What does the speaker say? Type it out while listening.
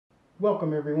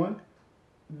Welcome everyone.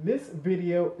 This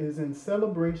video is in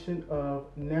celebration of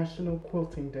National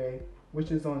Quilting Day,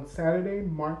 which is on Saturday,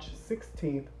 March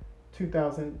 16th,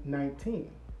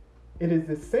 2019. It is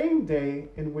the same day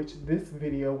in which this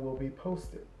video will be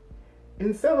posted.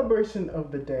 In celebration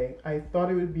of the day, I thought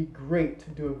it would be great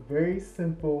to do a very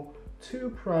simple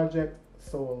two-project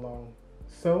sew-along.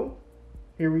 So,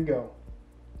 here we go.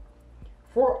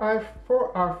 For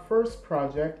our first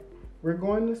project, we're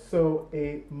going to sew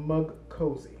a mug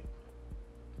cozy.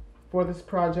 For this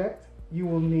project, you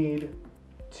will need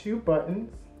 2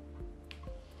 buttons,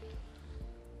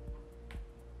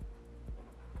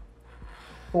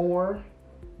 3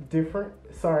 different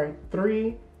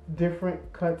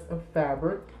cuts of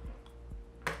fabric,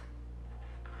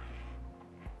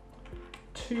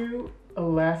 2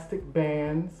 elastic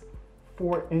bands,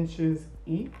 4 inches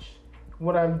each.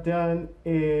 What I've done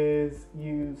is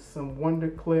use some wonder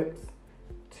clips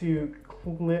to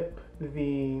clip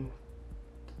the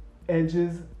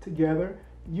edges together.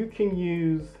 You can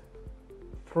use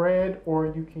thread or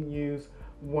you can use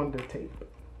wonder tape.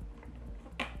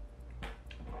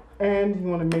 And you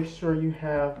want to make sure you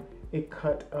have a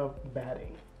cut of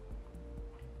batting.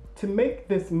 To make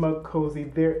this mug cozy,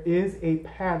 there is a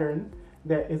pattern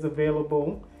that is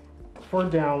available for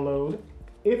download.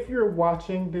 If you're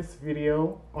watching this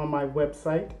video on my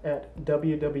website at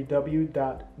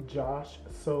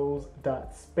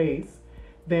www.joshsews.space,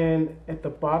 then at the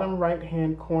bottom right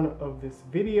hand corner of this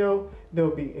video,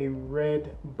 there'll be a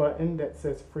red button that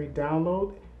says free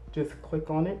download. Just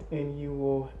click on it and you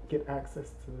will get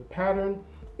access to the pattern.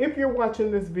 If you're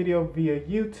watching this video via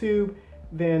YouTube,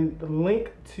 then the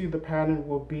link to the pattern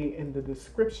will be in the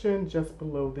description just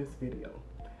below this video.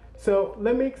 So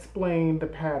let me explain the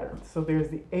pattern. So there's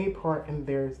the A part and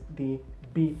there's the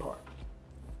B part.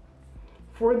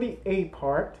 For the A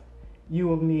part, you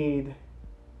will need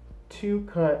 2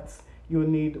 cuts. You'll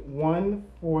need 1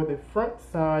 for the front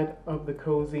side of the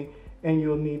cozy and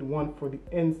you'll need 1 for the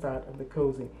inside of the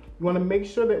cozy. You want to make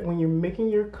sure that when you're making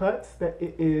your cuts that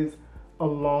it is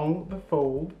along the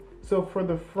fold. So for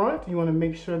the front, you want to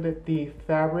make sure that the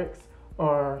fabrics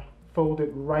are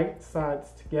folded right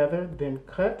sides together, then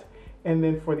cut. And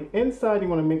then for the inside, you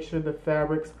want to make sure the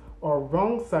fabrics are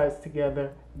wrong sides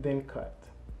together, then cut.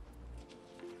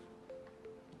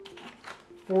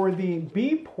 For the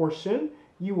B portion,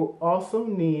 you will also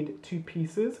need 2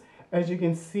 pieces. As you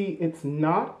can see, it's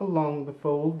not along the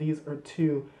fold. These are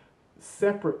 2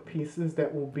 separate pieces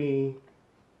that will be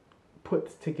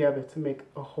put together to make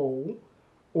a whole,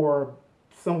 or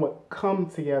somewhat come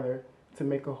together to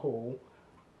make a whole.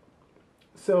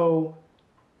 So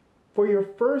for your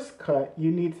first cut,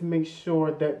 you need to make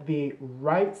sure that the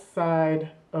right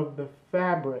side of the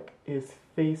fabric is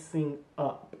facing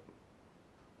up.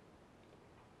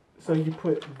 So you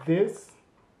put this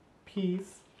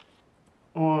piece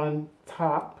on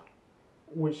top,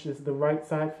 which is the right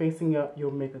side facing up.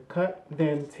 You'll make a cut,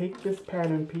 then take this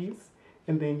pattern piece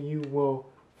and then you will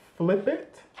flip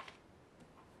it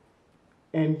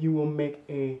and you will make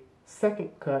a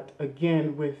second cut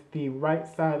again with the right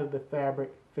side of the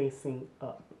fabric facing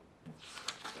up.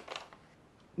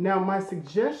 Now my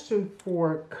suggestion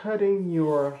for cutting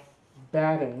your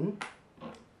batting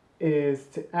is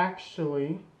to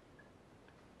actually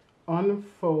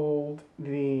unfold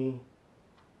the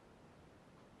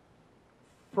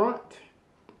front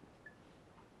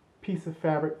piece of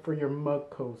fabric for your mug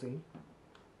cozy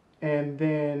and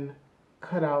then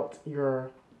cut out your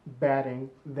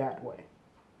batting that way.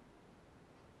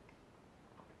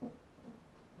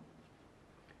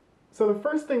 So the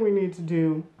first thing we need to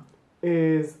do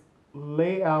is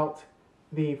lay out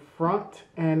the front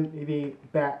and the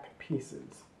back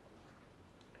pieces.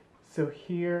 So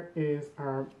here is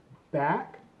our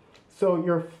back. So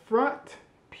your front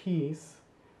piece,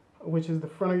 which is the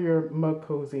front of your mug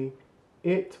cozy,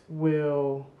 it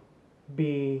will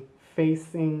be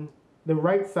facing, the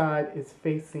right side is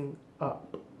facing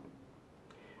up.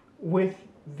 With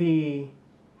the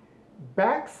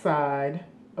back side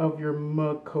of your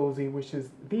mug cozy, which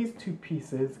is these 2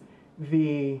 pieces,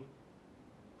 the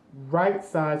right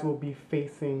sides will be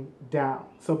facing down.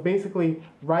 So basically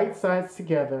right sides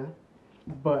together,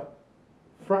 but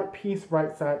front piece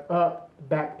right side up,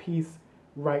 back piece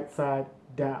right side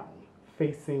down,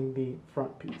 facing the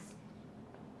front piece.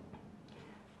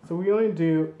 So what you want to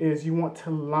do is you want to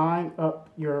line up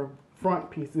your front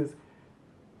pieces,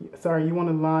 you want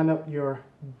to line up your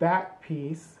back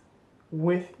piece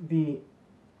with the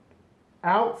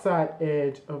outside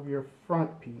edge of your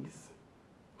front piece.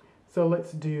 So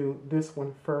let's do this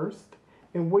one first.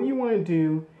 And what you want to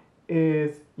do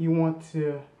is you want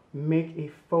to make a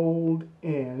fold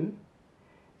in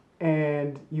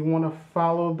to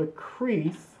follow the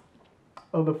crease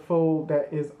of the fold that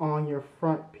is on your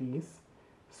front piece.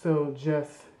 So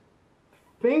just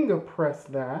finger press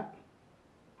that.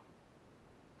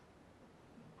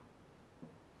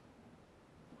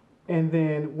 And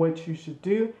then what you should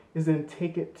do is then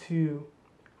take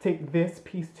this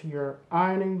piece to your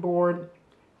ironing board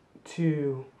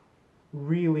to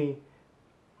really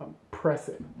press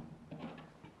it.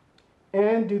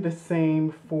 And do the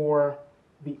same for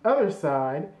the other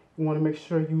side. You want to make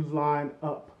sure you line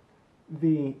up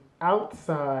the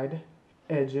outside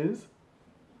edges.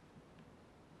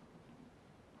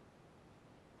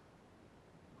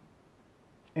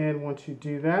 And once you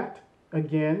do that,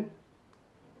 again,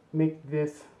 make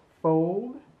this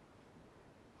fold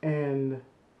and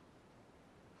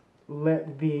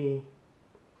let the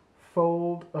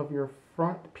fold of your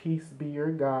front piece be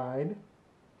your guide.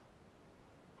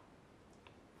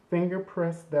 Finger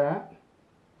press that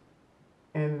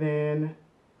and then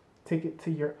take it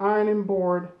to your ironing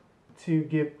board to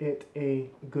give it a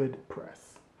good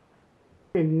press.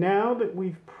 Okay, now that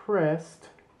we've pressed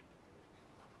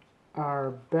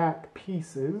our back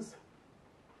pieces,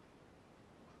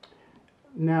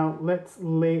 now let's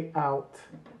lay out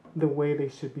the way they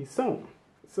should be sewn.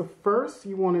 So first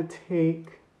you want to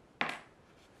take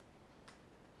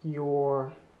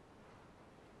your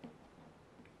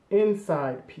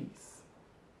inside piece.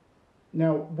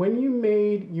 Now when you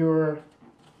made your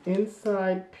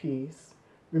inside piece,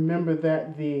 remember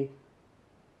that the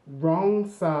wrong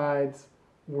sides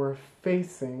were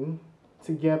facing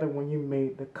together when you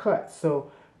made the cut.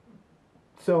 So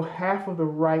half of the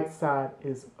right side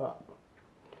is up.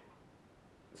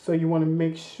 So you want to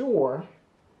make sure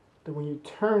that when you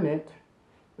turn it,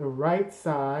 the right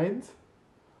sides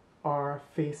are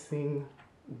facing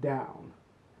down.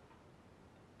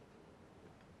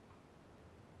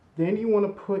 Then you want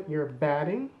to put your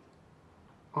batting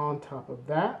on top of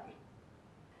that.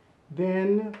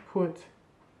 Then put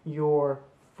your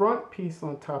front piece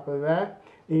on top of that.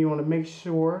 And you want to make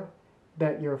sure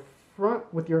that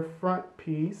with your front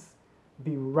piece,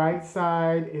 the right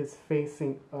side is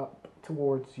facing up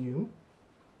towards you.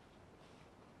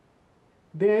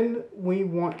 Then we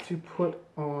want to put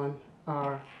on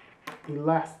our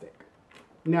elastic.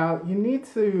 Now you need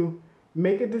to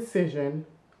make a decision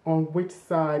on which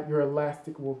side your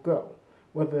elastic will go,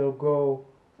 whether it'll go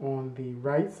on the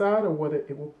right side or whether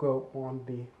it will go on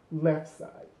the left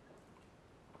side.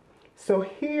 So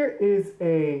here is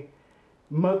a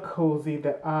mug cozy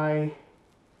that I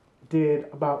did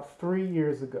about 3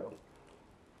 years ago.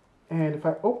 And if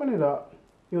I open it up,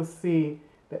 you'll see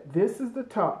that this is the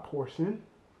top portion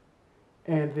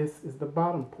and this is the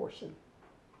bottom portion.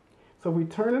 So if we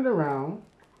turn it around,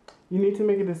 you need to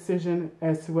make a decision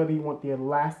as to whether you want the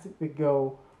elastic to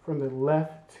go from the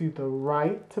left to the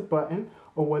right to button,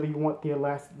 or whether you want the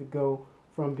elastic to go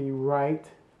from the right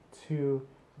to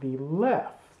the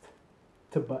left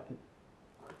to button.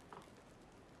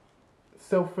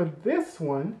 So for this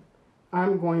one,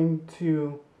 I'm going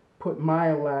to put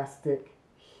my elastic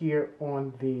here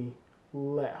on the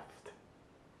left.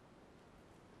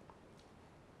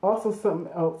 Also,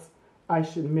 something else I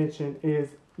should mention is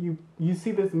you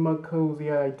see this mug cozy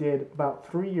I did about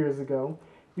 3 years ago.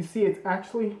 You see it's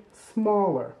actually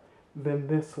smaller than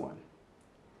this one.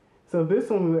 So this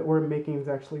one that we're making is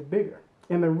actually bigger.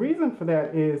 And the reason for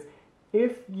that is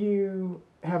if you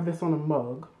have this on a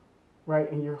mug,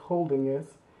 right, and you're holding this,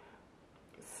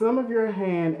 some of your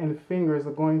hand and fingers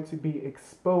are going to be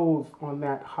exposed on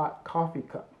that hot coffee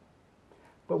cup.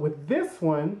 But with this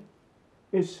one,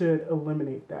 it should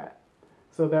eliminate that.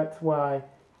 So that's why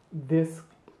this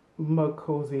mug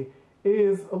cozy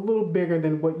is a little bigger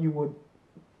than what you would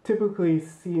typically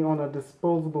see on a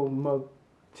disposable mug,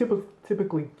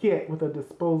 typically get with a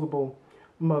disposable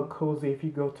mug cozy if you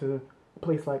go to a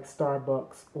place like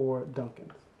Starbucks or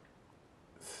Dunkin's.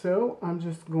 So I'm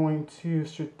just going to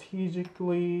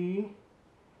strategically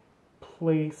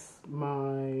place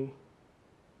my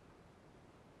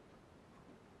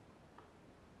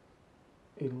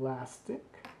elastic.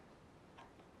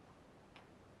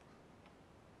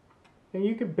 And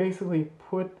you could basically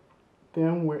put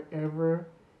them wherever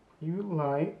you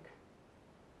like.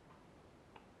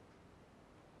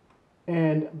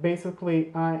 And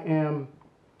basically I am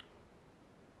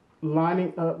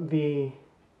lining up the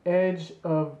edge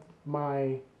of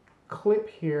my clip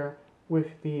here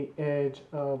with the edge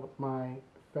of my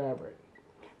fabric.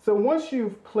 So once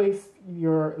you've placed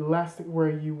your elastic where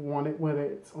you want it, whether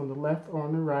it's on the left or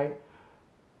on the right,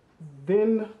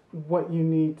 then what you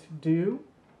need to do,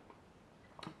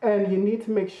 and you need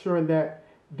to make sure that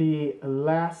the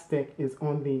elastic is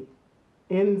on the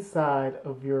inside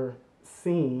of your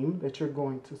seam that you're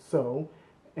going to sew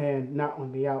and not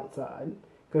on the outside.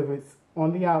 Because if it's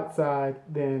on the outside,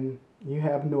 then you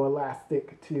have no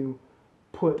elastic to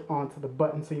put onto the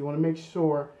button. So you want to make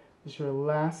sure that your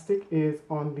elastic is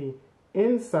on the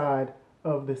inside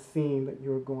of the seam that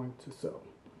you're going to sew.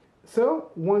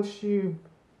 So once you've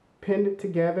pinned it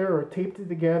together or taped it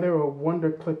together or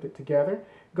wonder clipped it together,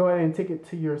 go ahead and take it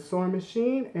to your sewing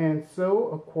machine and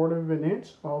sew 1/4 of an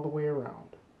inch all the way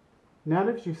around. Now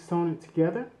that you've sewn it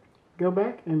together, go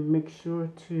back and make sure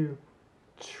to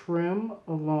trim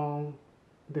along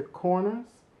the corners.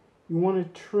 You want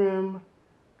to trim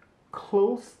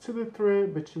close to the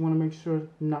thread, but you want to make sure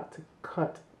not to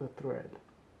cut the thread.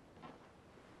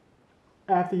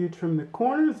 After you trim the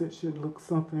corners, it should look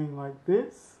something like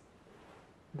this.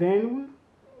 Then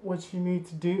what you need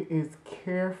to do is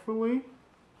carefully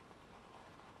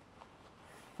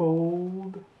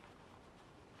fold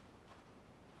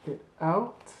it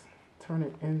out, turn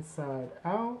it inside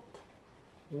out,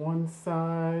 one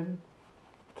side,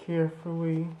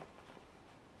 carefully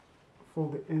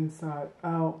fold it inside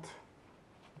out,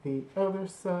 the other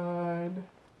side.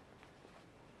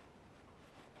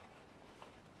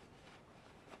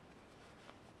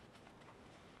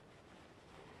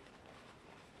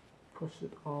 Push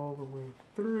it all the way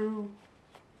through.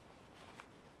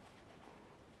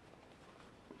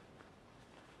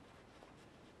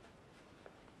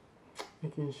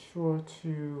 Making sure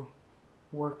to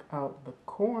work out the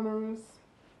corners.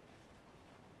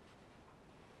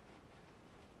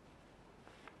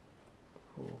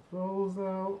 Pull those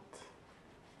out.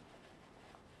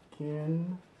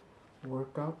 Again,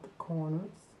 work out the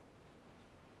corners.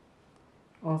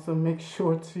 Also make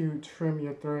sure to trim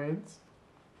your threads.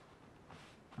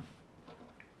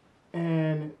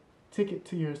 And take it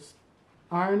to your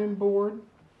ironing board.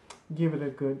 Give it a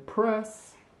good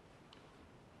press.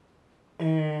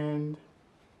 And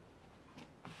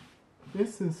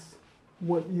this is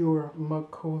what your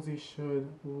mug cozy should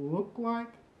look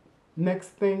like. Next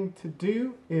thing to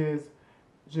do is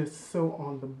just sew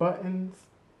on the buttons,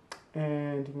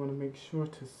 and you want to make sure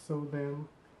to sew them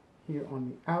here on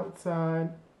the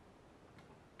outside.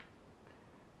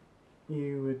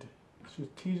 You would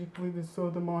strategically to sew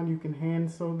them on. You can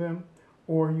hand sew them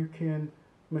or you can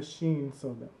machine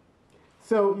sew them.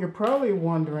 So you're probably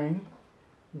wondering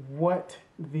what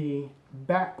the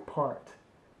back part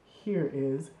here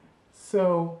is.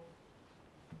 So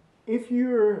if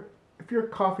your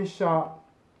coffee shop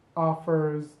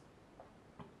offers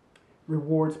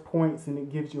rewards points and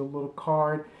it gives you a little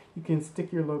card, you can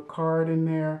stick your little card in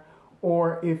there.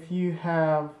 Or if you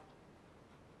have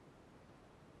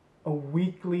a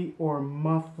weekly or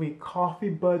monthly coffee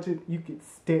budget, you could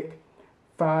stick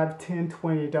 $5, $10,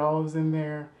 $20 in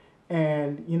there.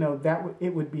 And you know that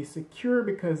it would be secure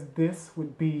because this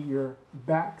would be your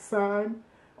back side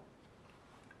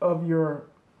of your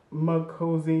mug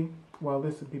cozy, while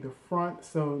this would be the front,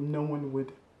 so no one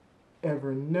would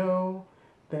ever know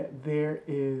that there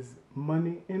is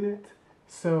money in it.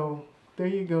 So there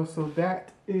you go. So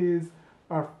that is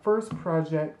our first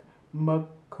project, mug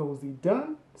cozy,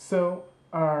 done. So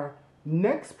our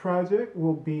next project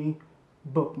will be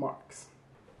bookmarks.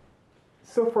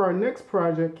 So for our next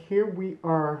project, here we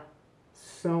are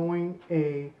sewing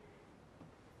a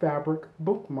fabric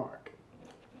bookmark.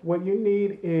 What you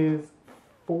need is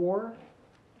 4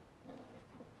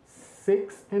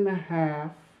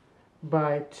 6.5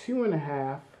 by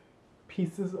 2.5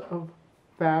 pieces of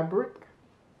fabric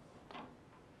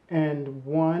and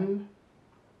 1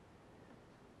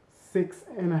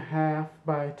 6.5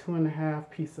 by 2.5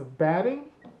 piece of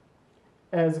batting,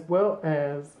 as well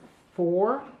as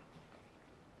 4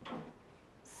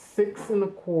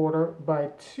 6.25 by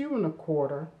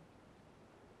 2.25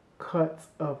 cuts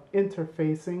of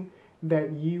interfacing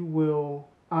that you will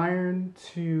iron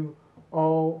to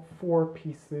all 4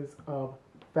 pieces of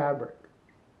fabric.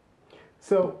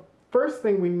 So first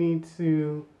thing we need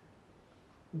to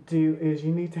do is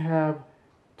you need to have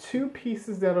 2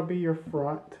 pieces that'll be your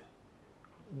front,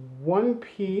 1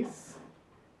 piece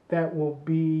that will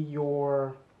be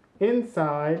your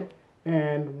inside,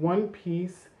 and 1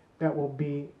 piece that will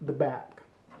be the back.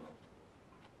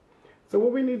 So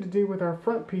what we need to do with our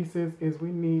front pieces is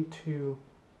we need to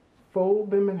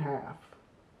fold them in half.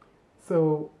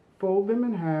 So fold them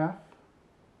in half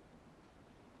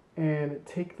and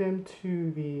take them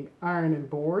to the ironing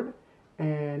board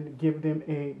and give them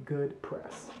a good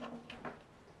press.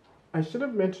 I should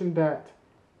have mentioned that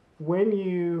when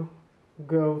you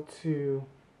go to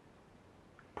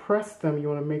press them, you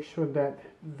want to make sure that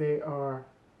they are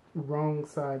wrong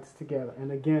sides together.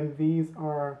 And again, these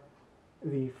are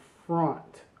the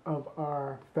front of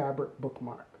our fabric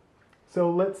bookmark. So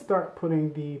let's start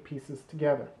putting the pieces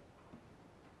together.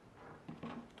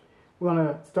 We want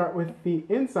to start with the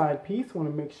inside piece. We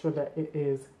want to make sure that it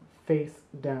is face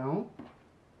down.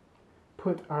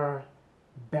 Put our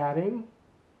batting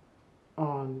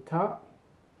on top.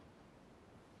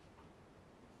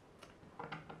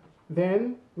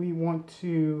 Then we want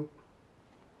to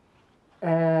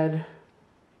add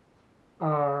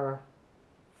our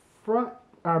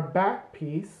back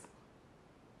piece.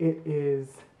 It is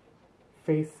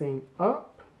facing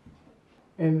up,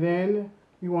 and then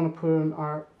we want to put in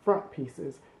our front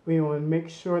pieces. We want to make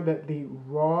sure that the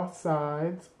raw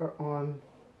sides are on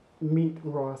meet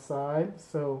raw side.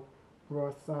 So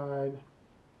raw side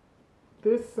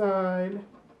this side,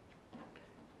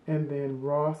 and then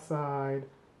raw side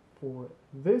for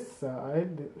this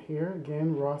side. Here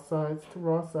again, raw sides to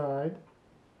raw side.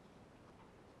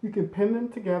 You can pin them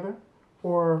together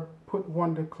or put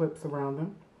wonder clips around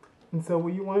them. And so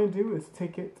what you want to do is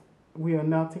we'll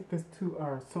now take this to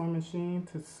our sewing machine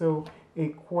to sew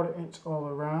a 1/4 inch all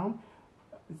around.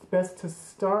 It's best to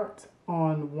start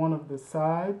on one of the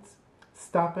sides,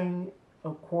 stopping a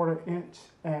 1/4 inch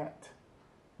at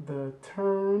the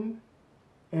turn,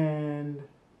 and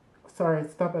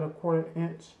stop at a 1/4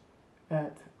 inch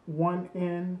at one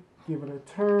end, give it a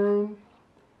turn,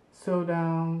 sew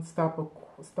down, stop a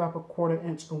 1/4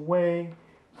 inch away,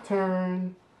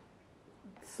 turn,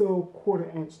 sew 1/4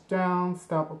 inch down,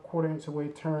 stop a 1/4 inch away,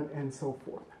 turn, and so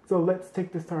forth. So let's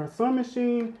take this to our sewing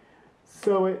machine,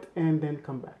 sew it, and then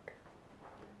come back.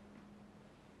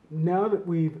 Now that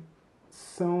we've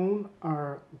sewn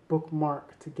our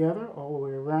bookmark together all the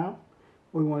way around,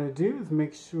 what we want to do is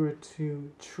make sure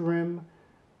to trim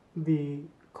the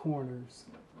corners.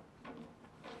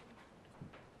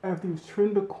 After you've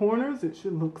trimmed the corners, it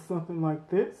should look something like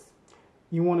this.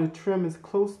 You want to trim as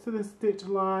close to the stitch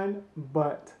line,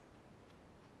 but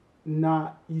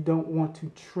you don't want to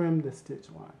trim the stitch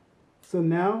line. So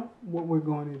now what we're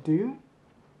going to do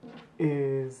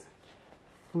is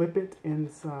flip it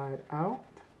inside out.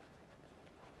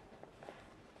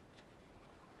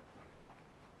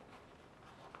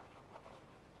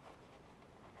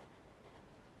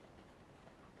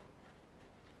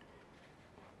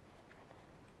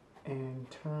 And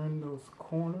turn those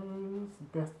corners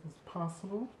best as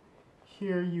possible.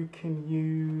 Here you can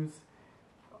use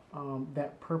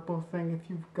that purple thing if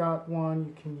you've got one.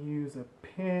 You can use a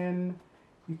pin,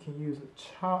 you can use a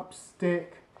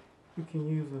chopstick, you can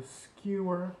use a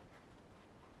skewer.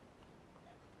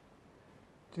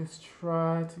 Just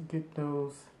try to get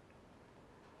those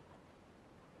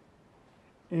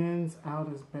ends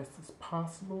out as best as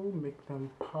possible, make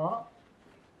them pop.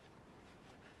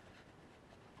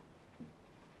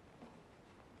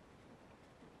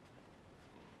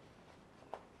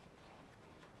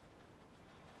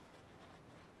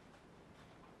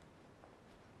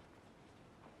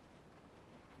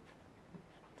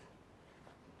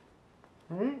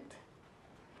 Alright,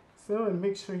 so and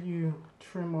make sure you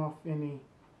trim off any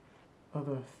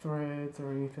other threads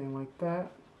or anything like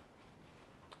that.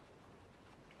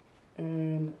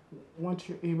 And once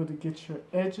you're able to get your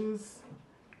edges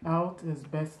out as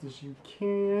best as you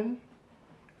can,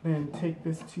 then take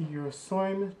this to your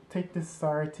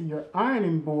to your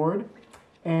ironing board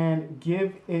and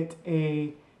give it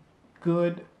a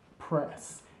good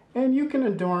press. And you can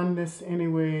adorn this any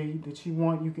way that you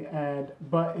want. You can add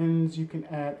buttons, you can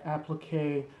add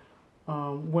applique,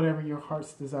 whatever your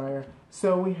heart's desire.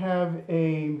 So we have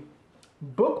a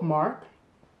bookmark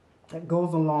that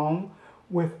goes along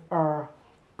with our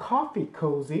coffee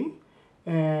cozy,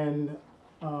 and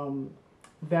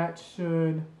that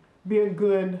should be a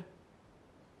good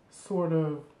sort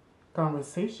of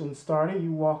conversation starter.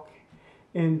 You walk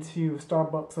into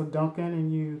Starbucks or Dunkin'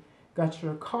 and you got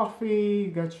your coffee,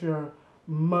 you got your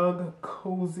mug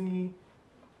cozy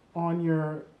on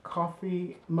your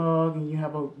coffee mug, and you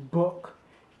have a book,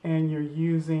 and you're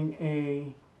using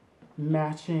a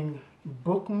matching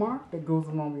bookmark that goes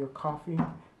along with your coffee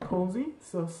cozy.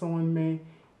 So someone may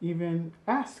even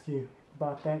ask you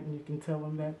about that, and you can tell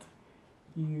them that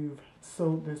you've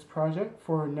sewed this project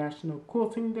for National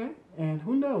Quilting Day, and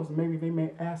who knows, maybe they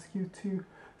may ask you to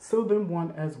sew them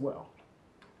one as well.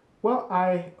 Well,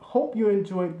 I hope you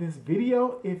enjoyed this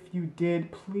video. If you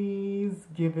did, please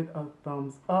give it a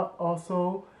thumbs up.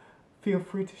 Also, feel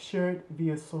free to share it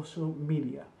via social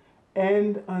media.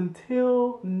 And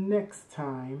until next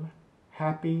time,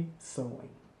 happy sewing.